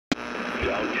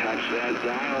Don't touch that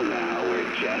dial now. We're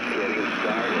just getting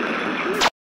started.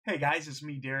 Hey guys, it's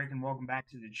me, Derek, and welcome back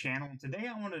to the channel. And today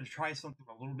I wanted to try something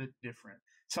a little bit different,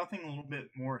 something a little bit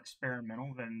more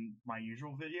experimental than my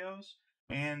usual videos.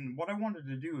 And what I wanted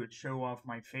to do is show off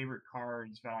my favorite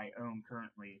cards that I own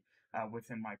currently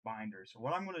within my binder. So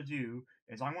what I'm going to do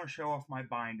is I'm going to show off my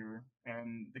binder,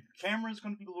 and the camera is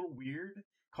going to be a little weird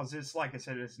because it's, like I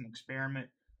said, it's an experiment.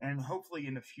 And hopefully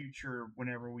in the future,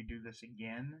 whenever we do this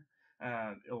again,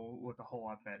 it'll look a whole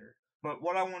lot better. But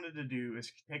what I wanted to do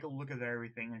is take a look at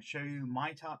everything and show you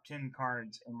my top 10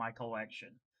 cards in my collection.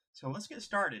 So let's get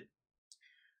started.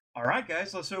 Alright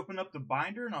guys, let's open up the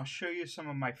binder and I'll show you some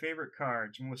of my favorite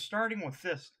cards. And we're starting with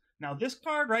this. Now this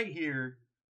card right here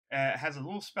has a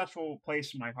little special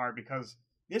place in my heart because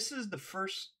this is the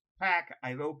first pack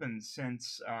I've opened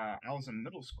since I was in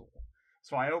middle school.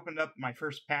 So I opened up my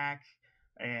first pack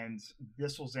and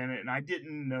this was in it, and I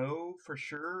didn't know for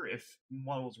sure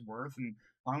what it was worth. And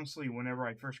honestly, whenever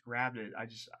I first grabbed it, I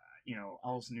just, I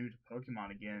was new to Pokemon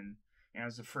again, and it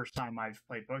was the first time I've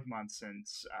played Pokemon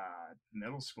since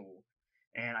middle school.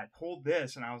 And I pulled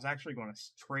this, and I was actually going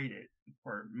to trade it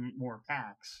for more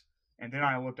packs. And then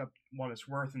I looked up what it's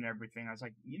worth and everything. I was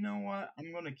like, you know what?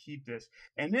 I'm going to keep this.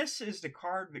 And this is the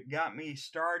card that got me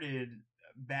started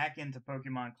back into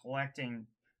Pokemon collecting.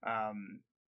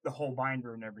 The whole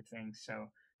binder and everything. So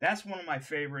that's one of my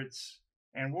favorites,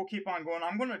 and we'll keep on going.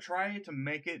 I'm going to try to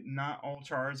make it not all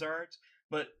Charizards,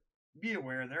 but be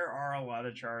aware there are a lot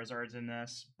of Charizards in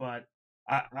this, but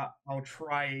I'll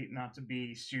try not to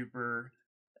be super.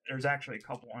 There's actually a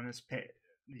couple on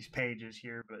these pages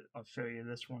here, but I'll show you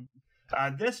this one.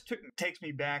 This takes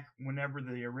me back whenever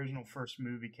the original first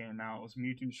movie came out. It was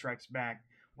Mewtwo Strikes Back,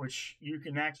 which you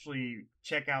can actually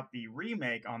check out the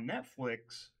remake on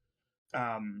Netflix.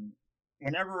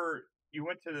 Whenever you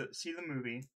went to see the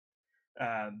movie,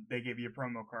 they gave you a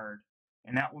promo card,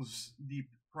 and that was the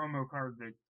promo card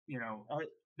that,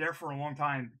 there for a long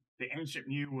time. The Ancient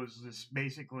Mew was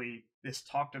basically this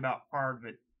talked about card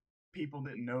that people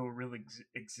didn't know really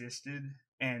existed,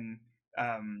 and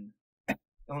it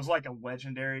was like a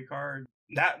legendary card.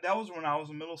 That was when I was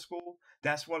in middle school.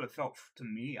 That's what it felt to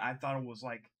me. I thought it was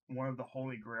like one of the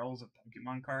holy grails of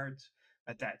Pokemon cards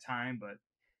at that time, but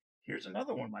here's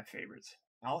another one of my favorites,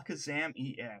 Alakazam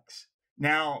EX.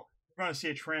 Now, we're going to see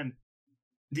a trend.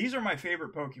 These are my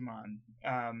favorite Pokemon.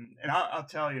 And I'll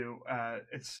tell you,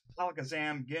 it's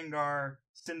Alakazam, Gengar,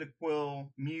 Cyndaquil,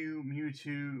 Mew,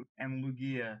 Mewtwo, and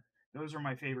Lugia. Those are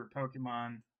my favorite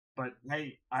Pokemon. But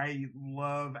I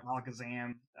love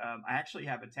Alakazam. I actually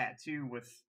have a tattoo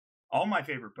with all my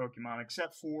favorite Pokemon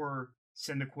except for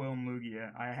Cyndaquil and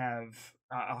Lugia.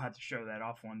 I'll have to show that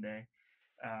off one day.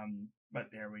 But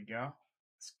there we go.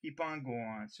 Let's keep on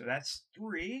going. So that's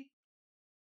 3.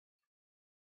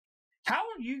 How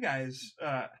are you guys?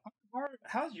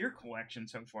 How's your collection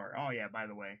so far? Oh yeah, by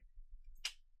the way,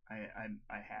 I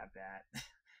have that.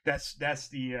 that's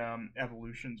the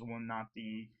Evolutions one, not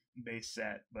the base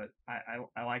set. But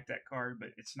I like that card, but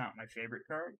it's not my favorite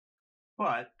card.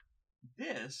 But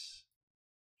this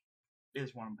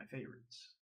is one of my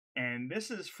favorites, and this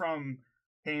is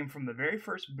came from the very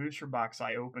first booster box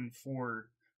I opened for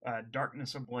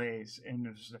Darkness Ablaze, and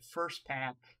it was the first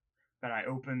pack that I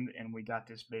opened, and we got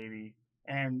this baby.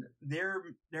 And there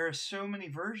are so many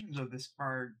versions of this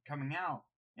card coming out.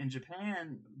 In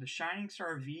Japan, the Shining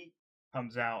Star V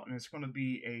comes out, and it's going to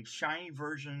be a shiny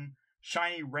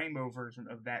rainbow version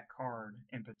of that card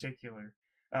in particular.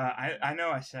 I know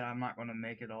I said I'm not going to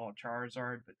make it all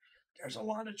Charizard, but there's a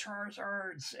lot of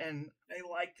Charizards, and I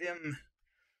like them.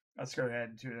 Let's go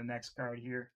ahead to the next card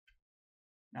here.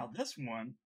 Now this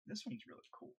one's really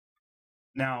cool.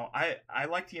 Now, I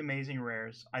like the Amazing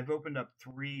Rares. I've opened up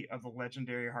 3 of the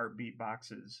Legendary Heartbeat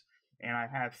boxes, and I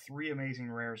have 3 Amazing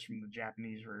Rares from the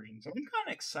Japanese version. So I'm kind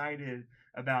of excited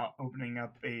about opening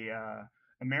up a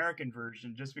American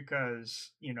version just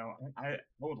because, I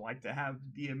would like to have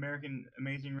the American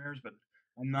Amazing Rares, but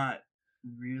I'm not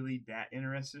really that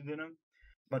interested in them.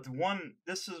 But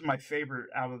this is my favorite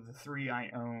out of the 3 I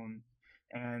own,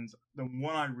 and the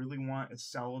one I really want is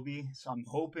Celebi. So I'm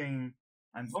hoping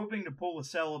to pull a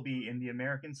Celebi in the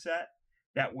American set.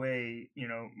 That way,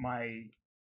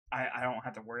 I don't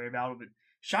have to worry about it. But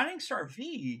Shining Star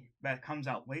V that comes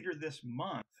out later this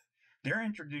month, they're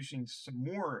introducing some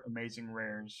more Amazing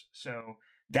Rares. So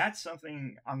that's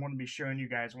something I'm going to be showing you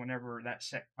guys whenever that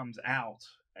set comes out.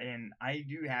 And I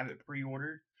do have it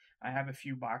pre-ordered. I have a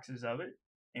few boxes of it,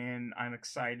 and I'm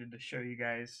excited to show you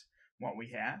guys what we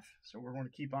have. So we're going to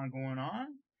keep on going on,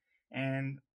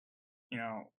 and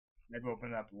I've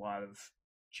opened up a lot of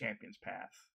Champions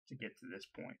Path to get to this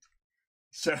point.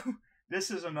 So This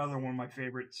is another one of my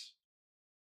favorites.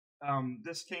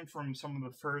 This came from some of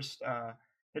the first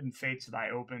Hidden Fates that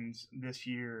I opened this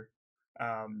year.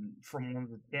 From one of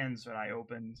the tins that I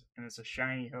opened, and it's a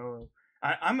shiny ho.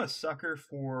 I'm a sucker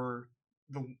for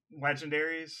the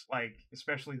legendaries, like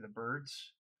especially the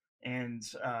birds, and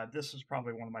this is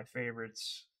probably one of my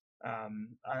favorites.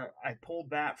 I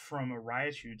pulled that from a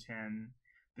Raichu tin.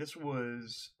 This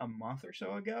was a month or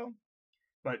so ago,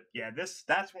 but yeah, that's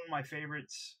one of my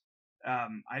favorites.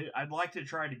 I'd like to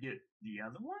try to get the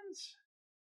other ones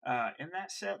in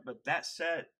that set, but that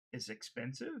set is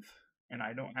expensive, and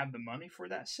I don't have the money for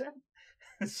that set,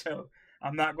 so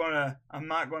I'm not gonna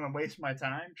waste my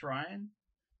time trying.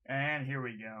 And here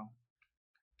we go.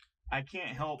 I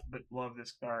can't help but love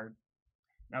this card.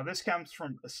 Now this comes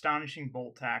from Astonishing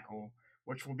Bolt Tackle,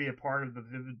 which will be a part of the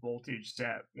Vivid Voltage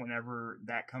set whenever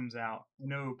that comes out. I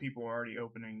know people are already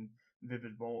opening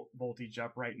Vivid Voltage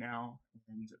up right now,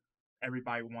 and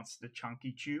everybody wants the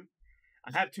Chunky Chew.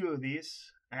 I have two of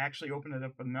these. I actually opened it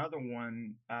up another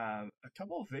one a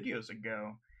couple of videos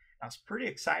ago. I was pretty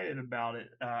excited about it.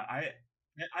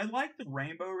 I like the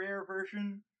Rainbow Rare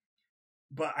version,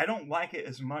 but I don't like it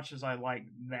as much as I like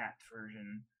that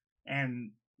version.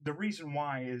 And the reason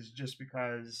why is just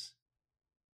because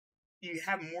you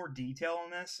have more detail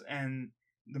in this, and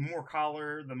the more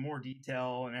color, the more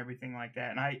detail, and everything like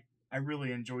that. And I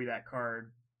really enjoy that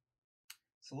card.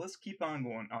 So let's keep on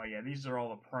going. Oh yeah, these are all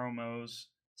the promos.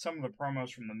 Some of the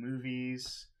promos from the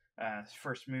movies.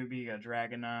 First movie,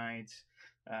 Dragonite,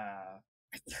 uh,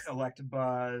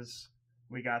 Electabuzz.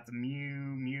 We got the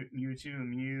Mewtwo, and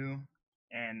Mew,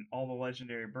 and all the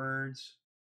legendary birds.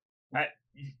 I,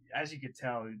 as you could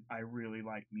tell, I really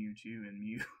like Mewtwo and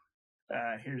Mew.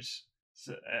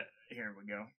 Here we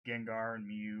go. Gengar and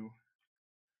Mew.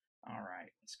 All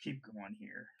right, let's keep going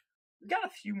here. We got a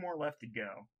few more left to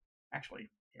go. Actually,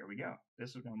 here we go.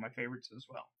 This is one of my favorites as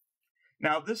well.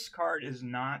 Now, this card is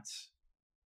not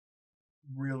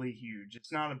really huge.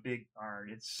 It's not a big card.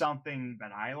 It's something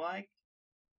that I like.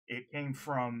 It came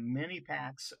from many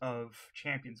packs of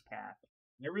Champions Path.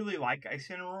 I really like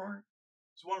Incineroar.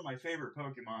 It's one of my favorite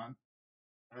Pokemon.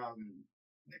 Um,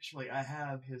 Actually, I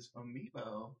have his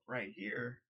amiibo right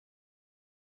here.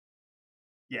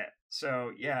 Yeah.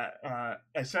 So yeah,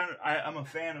 I'm a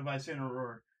fan of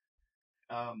Incineroar.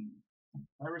 Um,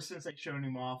 Ever since they showed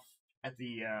him off at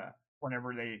the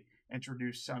whenever they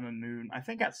introduced Sun and Moon. I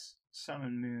think that's Sun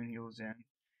and Moon he was in.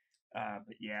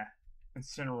 But yeah,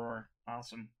 Incineroar,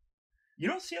 awesome. You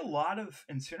don't see a lot of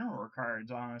Incineroar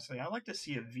cards, honestly. I like to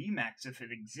see a VMAX if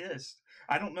it exists.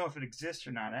 I don't know if it exists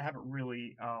or not. I haven't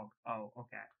really.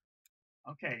 Okay.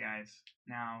 Okay, guys.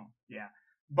 Now, yeah.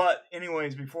 But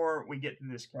anyways, before we get to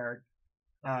this card,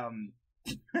 um,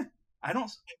 I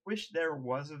wish there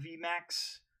was a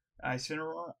VMAX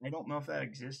Incineroar. I don't know if that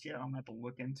exists yet. I'm gonna have to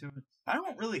look into it. I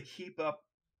don't really keep up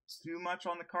too much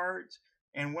on the cards,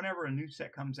 and whenever a new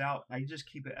set comes out, I just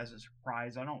keep it as a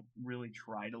surprise. I don't really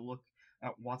try to look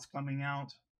at what's coming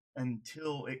out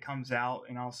until it comes out,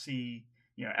 and I'll see.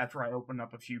 After I open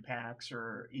up a few packs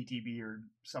or ETB or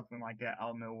something like that,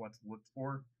 I'll know what to look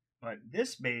for. But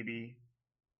this baby,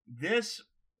 this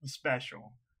is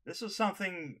special. This is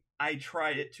something I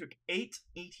tried. It took 8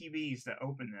 ETBs to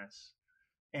open this,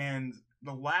 and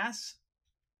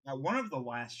one of the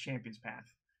last Champions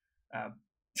Path uh,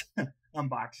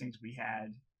 unboxings we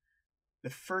had,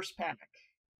 the first pack,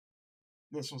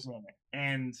 this was in it,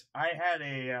 and I had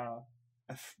a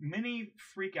mini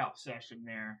freak out session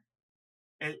there.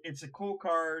 It's a cool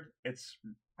card. It's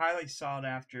highly sought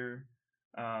after.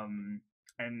 And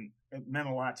it meant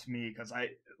a lot to me because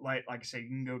like I say, you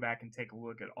can go back and take a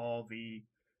look at all the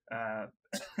uh,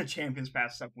 Champions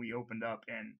Pass stuff we opened up,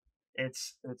 and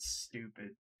it's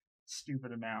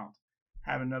stupid amount.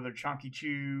 Have another Chunky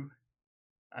Chew.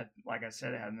 Like I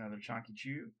said, I had another Chunky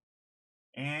Chew,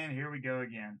 and here we go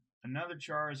again. Another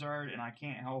Charizard, and I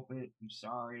can't help it. I'm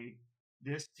sorry.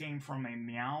 This came from a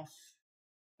Meowth,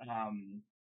 um,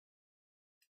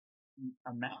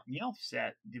 Meowth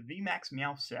set, the VMAX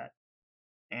Meowth set,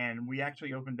 and we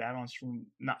actually opened that on stream,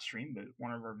 not stream, but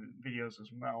one of our videos as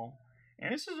well.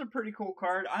 And this is a pretty cool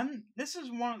card. This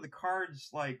is one of the cards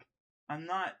like I'm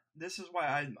not. This is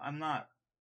why I'm not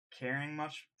caring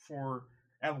much for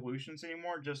evolutions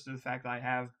anymore. Just the fact that I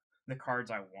have the cards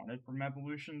I wanted from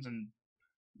evolutions, and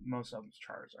most of them's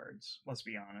Charizards. Let's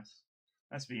be honest.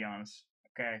 Let's be honest.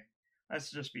 Okay.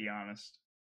 Let's just be honest.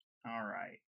 All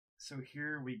right. So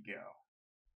here we go.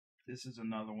 This is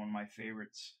another one of my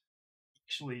favorites.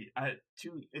 Actually,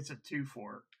 it's a 2-4.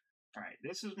 All right,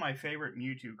 this is my favorite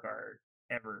Mewtwo card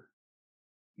ever.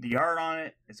 The art on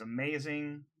it is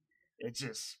amazing. It's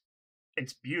just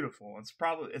It's beautiful. It's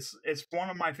one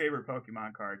of my favorite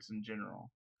Pokemon cards in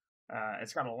general.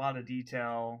 It's got a lot of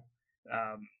detail.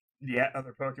 Um, the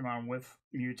other Pokemon with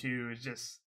Mewtwo is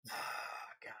just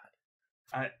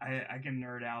God. I can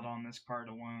nerd out on this card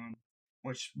alone,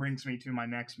 which brings me to my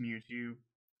next Mewtwo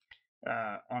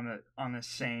on the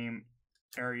same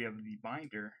area of the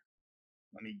binder.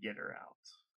 Let me get her out.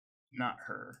 Not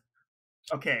her.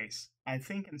 Okay, I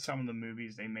think in some of the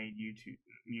movies they made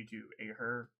Mewtwo a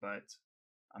her, but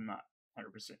I'm not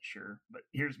 100% sure. But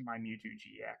here's my Mewtwo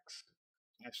GX.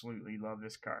 Absolutely love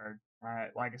this card.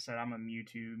 Like I said, I'm a Mew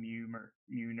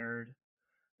nerd,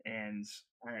 and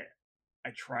I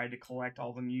try to collect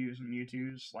all the Mews and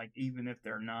Mewtwo's, like even if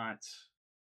they're not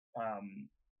um,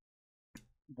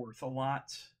 worth a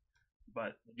lot,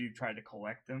 but I do try to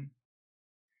collect them.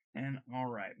 And all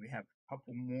right, we have a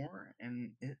couple more,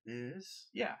 and it is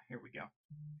here we go.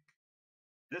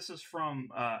 This is from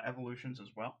Evolutions as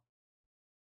well.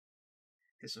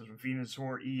 This is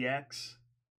Venusaur EX,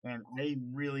 and I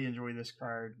really enjoy this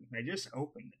card. I just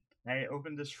opened it. I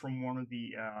opened this from one of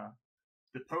the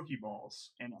Pokeballs,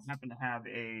 and it happened to have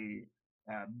a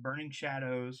Burning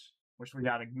Shadows, which we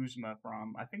got a Guzma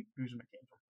from. I think Guzma came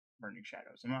from Burning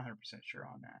Shadows. I'm not 100% sure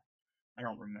on that. I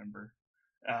don't remember.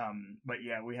 But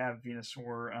yeah, we have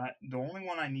Venusaur. The only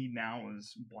one I need now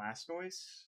is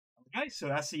Blastoise. Okay, so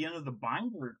that's the end of the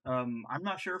binder. I'm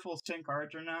not sure if it was 10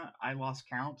 cards or not. I lost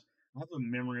count. I have a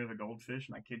memory of a goldfish,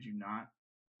 and I kid you not,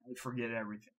 I forget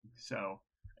everything. So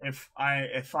if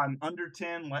I'm under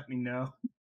 10, let me know,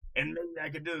 and maybe I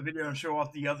could do a video and show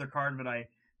off the other card that I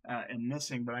am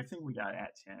missing. But I think we got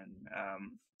at 10.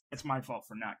 It's my fault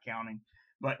for not counting.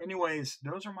 But anyways,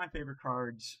 those are my favorite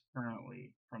cards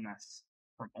currently from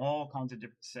all kinds of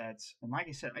different sets. And like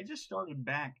I said, I just started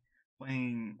back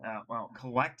playing,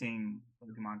 collecting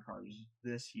Pokemon cards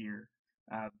this year.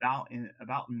 About in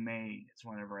May is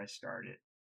whenever I started,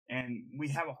 and we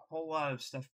have a whole lot of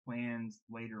stuff planned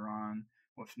later on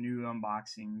with new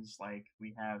unboxings. Like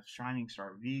we have Shining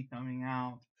Star V coming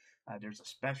out. There's a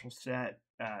special set.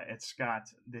 It's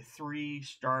got the 3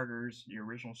 starters, the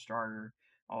original starter,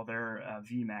 all their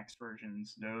VMAX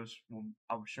versions.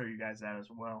 I'll show you guys that as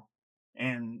well.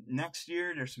 And next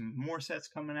year, there's some more sets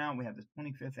coming out. We have the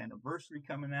 25th anniversary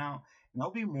coming out, and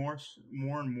there'll be more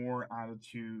and more added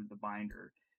to the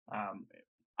binder.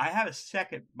 I have a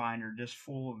second binder just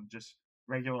full of just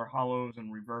regular hollows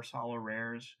and reverse hollow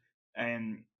rares,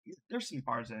 and there's some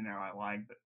cards in there I like,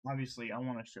 but obviously I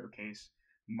want to showcase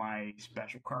my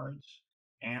special cards,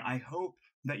 and I hope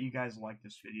that you guys like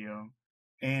this video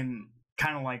and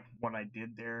kind of like what I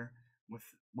did there with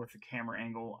the camera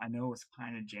angle. I know it's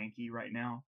kind of janky right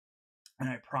now, and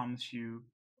I promise you,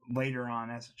 later on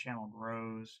as the channel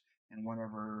grows and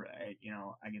whenever I get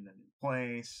a new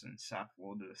place and stuff,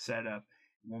 we'll do a setup.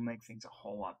 We'll make things a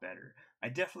whole lot better. I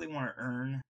definitely want to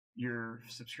earn your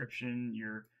subscription,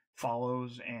 your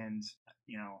follows, and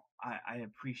I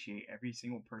appreciate every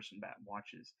single person that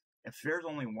watches. If there's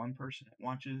only one person that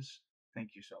watches,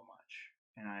 thank you so much,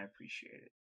 and I appreciate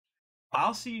it.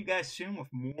 I'll see you guys soon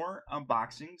with more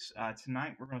unboxings.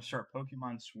 Tonight we're going to start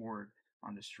Pokemon Sword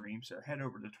on the stream, so head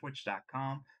over to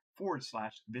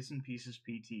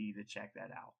twitch.com/BitsandPiecesPTE to check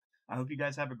that out. I hope you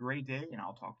guys have a great day, and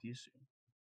I'll talk to you soon.